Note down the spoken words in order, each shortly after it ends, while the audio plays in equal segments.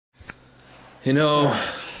You know,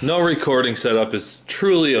 no recording setup is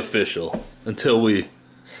truly official until we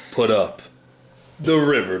put up the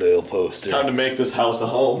Riverdale poster. Time to make this house a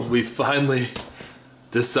home. We finally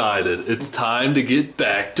decided it's time to get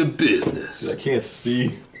back to business. Dude, I can't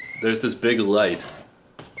see. There's this big light.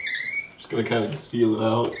 Just gonna kind of feel it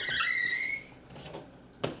out.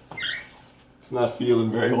 It's not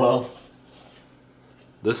feeling very well.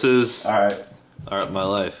 This is Alright. my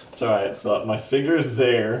life. It's alright, so my finger's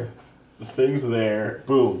there. The thing's there.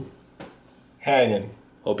 Boom. Hanging.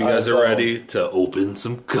 Hope you guys are ready to open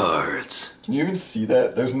some cards. Can you even see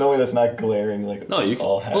that? There's no way that's not glaring like No, you can.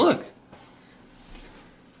 all hanging. Look.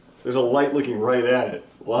 There's a light looking right at it.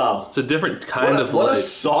 Wow. It's a different kind of what light. a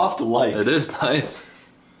soft light. It is nice.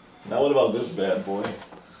 Now what about this bad boy?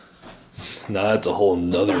 Nah, that's a whole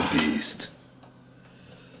nother beast.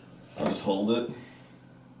 I'll just hold it.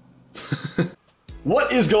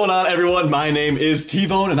 What is going on, everyone? My name is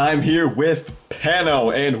T-Bone and I'm here with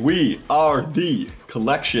Pano and we are the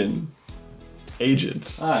collection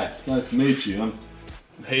agents. Hi, it's nice to meet you. I'm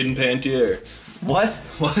Hayden Pantier. What?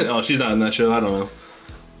 What? Oh, she's not in that show. I don't know.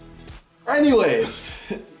 Anyways,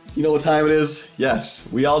 you know what time it is? Yes,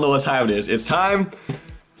 we all know what time it is. It's time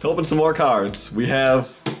to open some more cards. We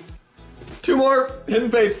have 2 more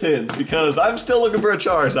hidden face tins because I'm still looking for a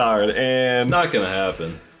Charizard and It's not gonna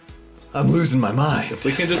happen. I'm losing my mind. If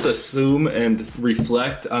we can just assume and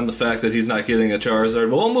reflect on the fact that he's not getting a Charizard,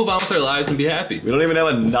 but we'll move on with our lives and be happy. We don't even have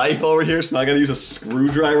a knife over here, so now I gotta use a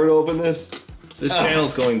screwdriver to open this. This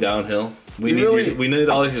channel's going downhill. We need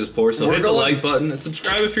all of your support, so hit the like button and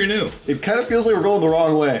subscribe if you're new. It kind of feels like we're going the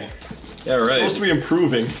wrong way. Yeah, right. We're supposed to be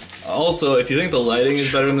improving. Also, if you think the lighting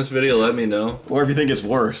is better in this video, let me know. Or if you think it's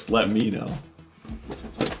worse, let me know.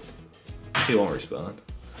 He won't respond.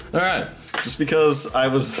 Alright. Just because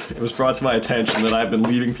it was brought to my attention that I've been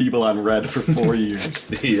leaving people on red for 4 years.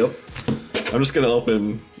 Yep. I'm just gonna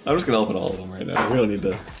open all of them right now. We don't need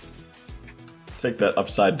to take that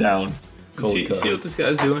upside down cold See cut. what this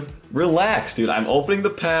guy's doing? Relax, dude. I'm opening the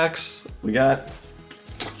packs. We got...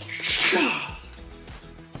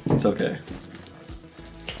 It's okay.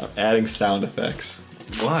 I'm adding sound effects.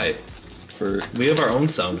 Why? We have our own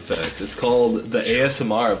sound effects. It's called the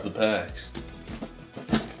ASMR of the packs.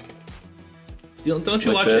 Don't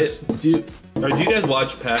you Like watch this? it? Do you guys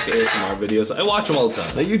watch pack ASMR videos? I watch them all the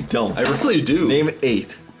time. No, you don't. I really do. Name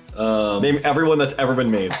 8. Name everyone that's ever been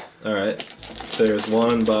made. Alright. There's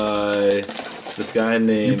one by this guy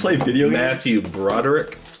named You play video games? Matthew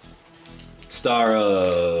Broderick. Star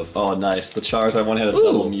of... Oh, nice. The Charizard one had a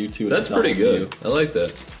double Mewtwo. And That's a double pretty good. Mew. I like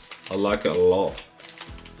that. I like it a lot.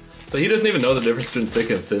 But he doesn't even know the difference between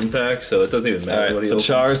thick and thin packs, so it doesn't even matter Alright, what he the opens.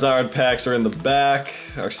 Charizard packs are in the back.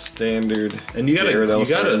 Our standard And you gotta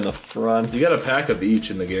Gyarados are in the front. You got a pack of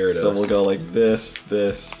each in the Gyarados. So we'll go like this,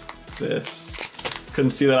 this, this.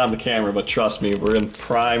 Couldn't see that on the camera, but trust me, we're in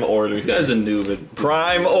prime order. This guy's a noob.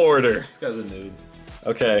 Prime order. This guy's a noob.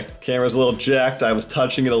 Okay, camera's a little jacked. I was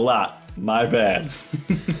touching it a lot. My bad.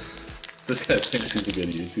 This guy thinks he's a good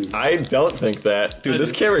YouTuber. I don't think that. Dude,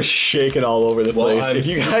 this camera's shaking all all over the place. If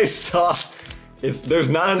you guys saw, there's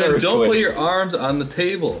not an earthquake. Don't put your arms on the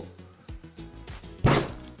table.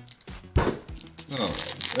 Oh,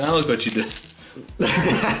 now look what you did.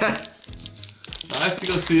 I have to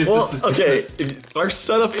go see if this is okay, our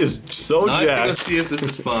setup is so I have to go jacked. see if this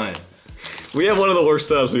is fine. We have one of the worst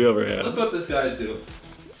setups we ever had. Look what this guy's doing.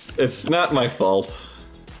 It's not my fault.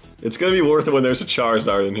 It's gonna be worth it when there's a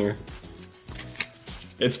Charizard in here.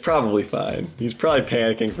 It's probably fine. He's probably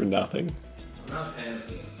panicking for nothing. I'm not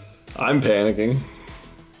panicking. I'm panicking.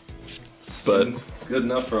 But It's good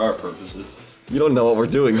enough for our purposes. you don't know what we're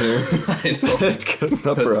doing here. I know. It's good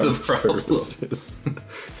enough for our That's the problem. purposes.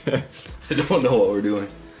 I don't know what we're doing.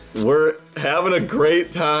 We're having a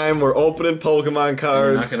great time. We're opening Pokemon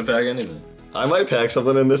cards. You're not gonna pack anything. I might pack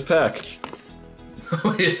something in this pack.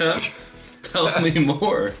 Oh yeah? Tell me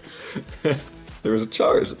more. There was a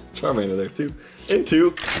Charmander there too.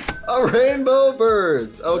 Into a Rainbow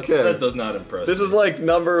Birds. Okay. That does not impress This me. is like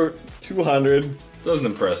number 200. Doesn't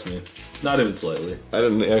impress me. Not even slightly. I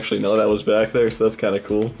didn't actually know that was back there, so that's kind of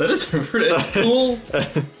cool. That is it's cool.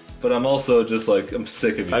 But I'm also just like, I'm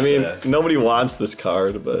sick of you. I mean, Zach. nobody wants this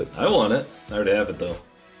card, but I want it. I already have it though.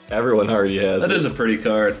 everyone already has That it. is a pretty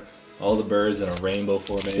card. All the birds in a rainbow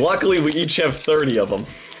formation. Luckily, we each have 30 of them.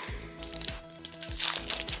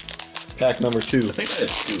 Pack number 2. I think I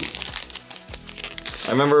have 2.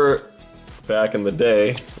 I remember back in the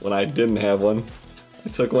day when I didn't have one, I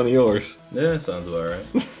took one of yours. Yeah, sounds about right.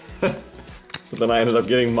 But then I ended up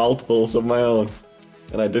getting multiples of my own,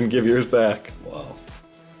 and I didn't give yours back. Wow.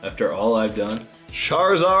 After all I've done.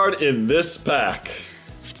 Charizard in this pack.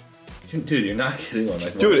 Dude, you're not getting one.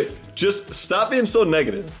 Like, Dude, just stop being so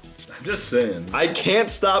negative. I'm just saying. I can't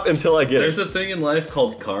stop until I get There's a thing in life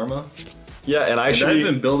called karma. Yeah, and I've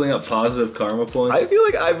been building up positive karma points. I feel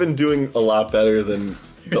like I've been doing a lot better than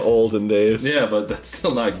the olden days. Yeah, but that's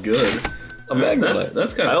still not good. A Magnemite.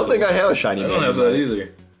 That's kind of I don't think I have a shiny Magnemite. I don't have that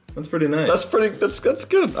either. That's pretty nice. That's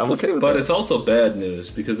good. I'm okay with that. But it's also bad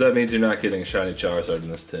news, because that means you're not getting a shiny Charizard in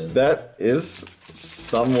this tin. That is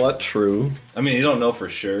somewhat true. I mean, you don't know for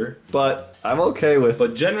sure. But I'm okay with...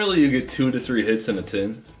 But generally you get 2 to 3 hits in a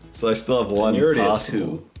tin. So I still have one You're already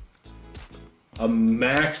possible. at 2. A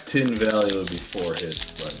max tin value would be 4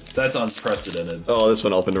 hits, but that's unprecedented. Oh, this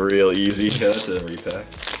one opened real easy. Okay, that's a repack.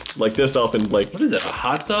 Like this opened like... What is that, a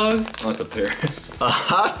hot dog? Oh, it's a Paris. A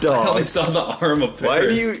hot I dog? only saw the arm of Paris. Why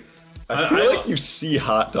do you... I feel like you see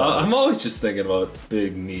hot dogs. I'm always just thinking about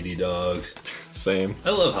big, meaty dogs. Same. I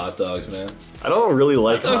love hot dogs, man. I don't really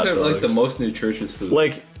like hot dogs. Hot dogs are like the most nutritious food.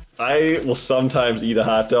 Like, I will sometimes eat a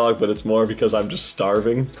hot dog, but it's more because I'm just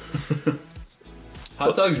starving.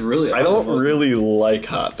 Hot dogs really are. I don't really like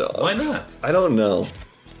hot dogs. Why not? I don't know.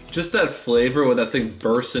 Just that flavor when that thing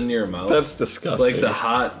bursts into your mouth. That's disgusting. Like the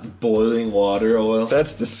hot boiling water oil.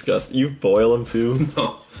 That's disgusting. You boil them too?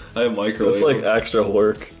 No, I microwave. That's like extra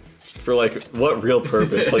work. For like, what real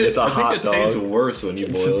purpose? Like, it's a hot dog. I think it tastes worse when you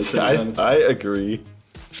boil it. I agree.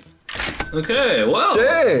 Okay, well,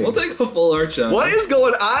 dang. We'll take a full arch on. What is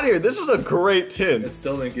going on here? This was a great tin. It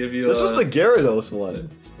still didn't give you. This was the Gyarados one.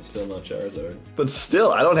 It's still not Charizard. But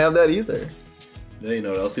still, I don't have that either. Yeah, you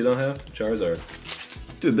know what else you don't have? Charizard.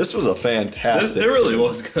 Dude, this was a fantastic. It really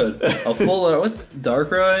was good. A full art with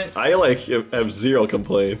Darkrai. I like have zero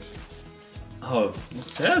complaints. Oh,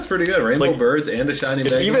 yeah, that's pretty good. Rainbow Like, Birds and a shiny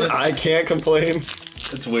Magnemite. Even I can't complain.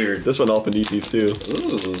 It's weird. This one opened easy too.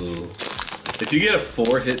 Ooh. If you get a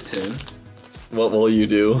 4-hit tin, what will you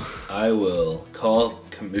do? I will call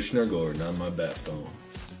Commissioner Gordon on my bat phone.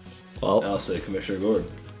 Well, I'll say, Commissioner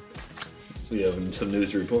Gordon, we have some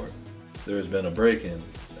news to report. There has been a break-in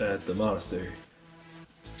at the monastery.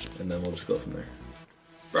 And then we'll just go from there.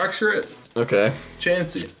 Rock Schritt. okay.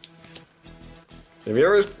 Chansey. Have you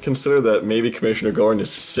ever considered that maybe Commissioner Gordon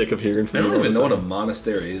is sick of hearing from I you? don't even know what a time?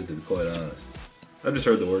 monastery is, to be quite honest. I've just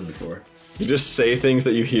heard the word before. You just say things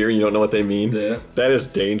that you hear and you don't know what they mean? Yeah. That is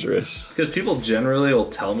dangerous. Because people generally will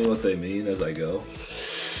tell me what they mean as I go.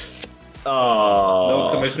 Oh.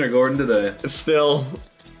 No Commissioner Gordon today. Still,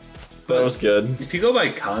 that was good. If you go by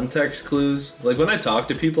context clues, like when I talk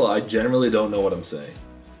to people, I generally don't know what I'm saying.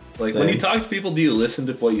 Like when Same. you talk to people, do you listen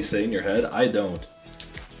to what you say in your head? I don't.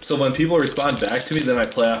 So when people respond back to me, then I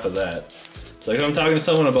play off of that. It's like if I'm talking to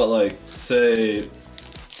someone about like, say,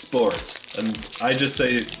 sports, and I just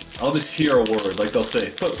say, I'll just hear a word, like they'll say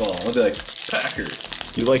football, I'll be like,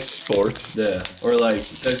 Packers. You like sports? Yeah. Or like,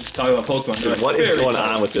 talking about Pokemon. Dude, like, what is Clefairy going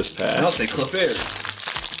type. on with this pack? And I'll say Clefairy.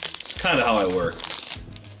 It's kind of how I work.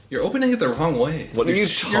 You're opening it the wrong way. What are you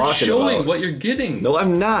talking about? You're showing what you're getting. No,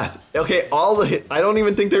 I'm not. Okay, I don't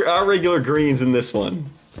even think there are regular greens in this one.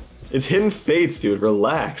 It's Hidden Fates, dude.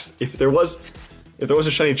 Relax. If there was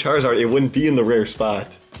a shiny Charizard, it wouldn't be in the rare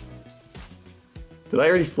spot. Did I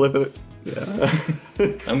already flip it?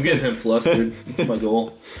 Yeah. I'm getting him flustered. That's my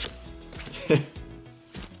goal.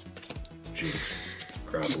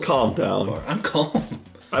 Jeez. Just calm down. I'm calm.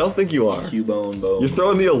 I don't think you are. Cubone, bone. You're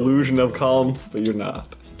throwing the illusion of calm, but you're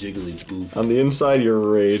not. Jiggly boof. On the inside, you're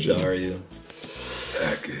raging. Star you.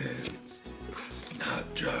 Packets.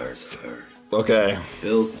 Not Charizard. Okay.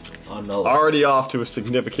 Bill's on null. Already off to a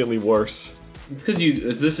significantly worse. It's because you.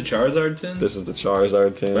 Is this a Charizard tin? This is the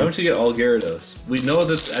Charizard tin. Why don't you get all Gyarados? We know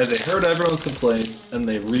that as they heard everyone's complaints and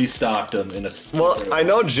they restocked them in a. Well, I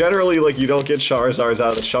know generally like you don't get Charizards out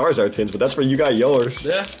of the Charizard tins, but that's where you got yours.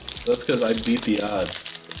 Yeah, that's because I beat the odds.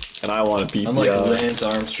 And I want to beat I'm the like odds. Lance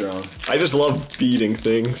Armstrong. I just love beating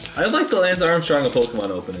things. I like the Lance Armstrong of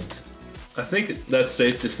Pokemon openings. I think that's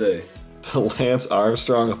safe to say. The Lance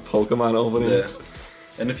Armstrong of Pokemon openings.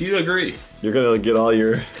 Yeah. And if you agree, You're gonna get all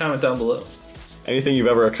your comment down below. anything you've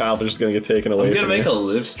ever accomplished is gonna get taken away. I'm gonna from make you. a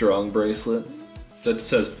Live Strong bracelet that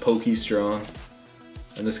says Poke Strong,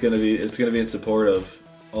 and it's gonna be in support of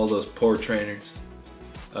all those poor trainers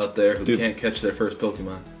out there who can't catch their first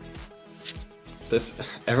Pokemon.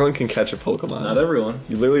 Everyone can catch a Pokemon. Not everyone.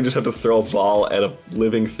 You literally just have to throw a ball at a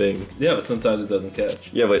living thing. Yeah, but sometimes it doesn't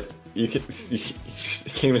catch. Yeah, but it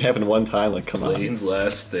can't even happen one time. Like, come on. Lane's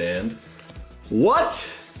Last Stand.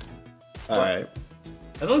 What? All right.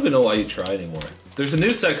 I don't even know why you try anymore. There's a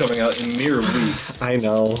new set coming out in mere weeks, I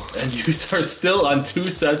know. and you are still on 2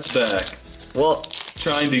 sets back, Well,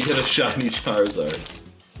 trying to get a shiny Charizard.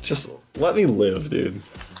 just let me live, dude.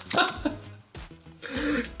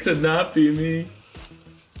 Could not be me.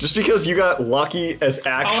 Just because you got lucky as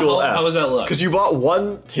actual F. How was that luck? Because you bought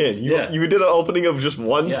one tin. You did an opening of just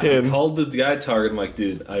one tin. I called the guy at Target. I'm like,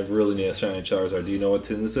 dude, I really need a shiny Charizard. Do you know what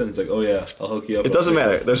tin this is? And he's like, oh yeah, I'll hook you up. It doesn't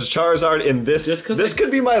matter. There's a Charizard in this. This could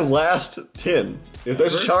be my last tin. If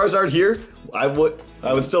there's a Charizard here, I would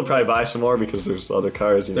still probably buy some more because there's other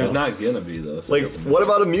cards. You know? There's not gonna be though. So like, what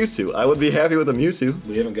about a Mewtwo? I would be happy with a Mewtwo.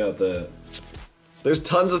 We haven't got that. There's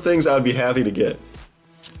tons of things I would be happy to get.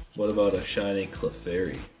 What about a shiny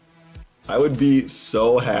Clefairy? I would be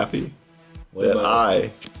so happy How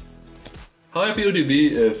happy would you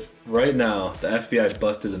be if right now the FBI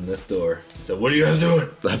busted in this door and said, "What are you guys doing?"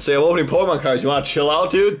 Let's say I'm opening Pokemon cards. You want to chill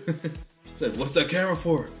out, dude? Said, "What's that camera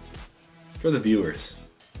for?" For the viewers.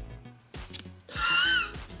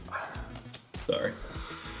 Sorry.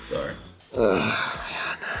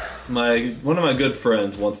 One of my good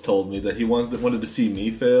friends once told me that he wanted to see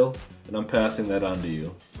me fail, and I'm passing that on to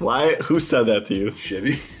you. Why? Who said that to you?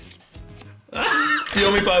 Shibby. You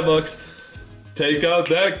owe me $5. Take out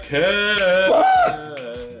that cash.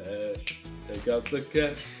 Take out the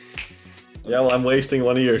cash. Yeah, well, I'm wasting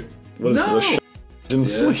one of your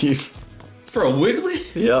sleeve. For a Wiggly?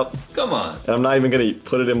 Yep. Come on. And I'm not even gonna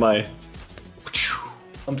put it in my.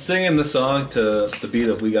 I'm singing the song to the beat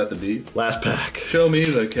of We Got the Beat. Last pack. Show me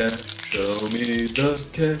the cash. Show me the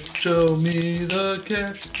cash. Show me the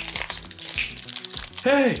cash.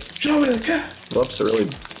 Hey, show me the cash. Whoops, really.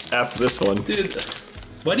 After this one. Dude,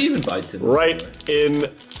 why do you even buy tin? Right in.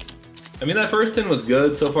 I mean, that first tin was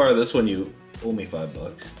good. So far, this one, you owe me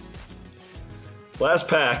 $5. Last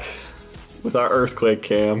pack with our Earthquake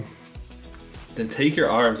cam. Then take your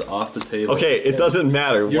arms off the table. Okay, it doesn't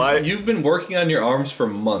matter. Why? You've been working on your arms for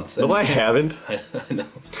months. No, I haven't. I know.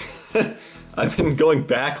 I've been going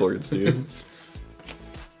backwards, dude.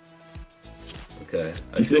 Okay.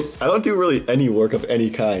 I don't do really any work of any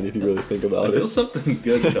kind, if you really think about it. I feel something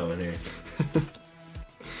good coming here.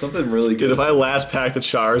 Something really good. Dude, if I last pack the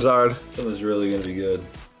Charizard... Something's really gonna be good.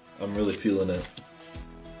 I'm really feeling it.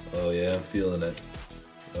 Oh yeah, I'm feeling it.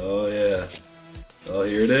 Oh yeah. Oh,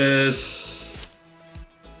 here it is.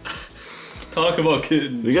 Talk about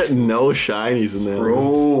kidding. We got no shinies in there.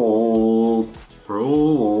 Troll.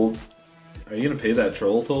 Are you gonna pay that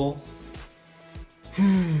troll toll?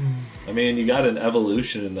 I mean, you got an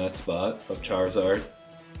evolution in that spot of Charizard.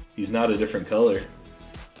 He's not a different color.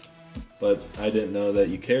 But I didn't know that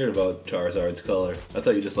you cared about Charizard's color. I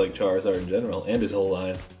thought you just liked Charizard in general, and his whole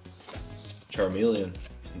line. Charmeleon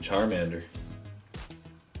and Charmander.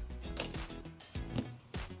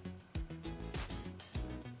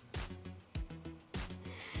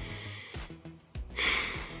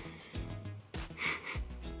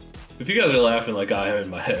 If you guys are laughing like I am in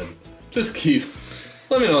my head, just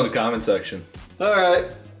let me know in the comment section. Alright.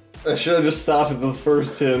 I should have just stopped at the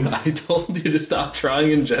first tin. I told you to stop trying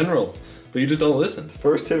in general, but you just don't listen.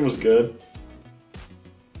 First tin was good.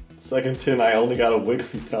 Second tin, I only got a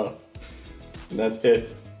Wigglytuff. And that's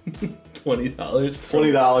it. $20?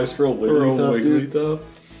 $20 for a Wigglytuff.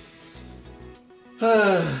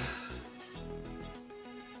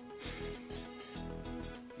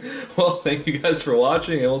 Well, thank you guys for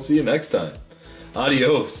watching, and we'll see you next time.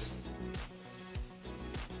 Adios.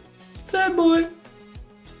 Sad boy.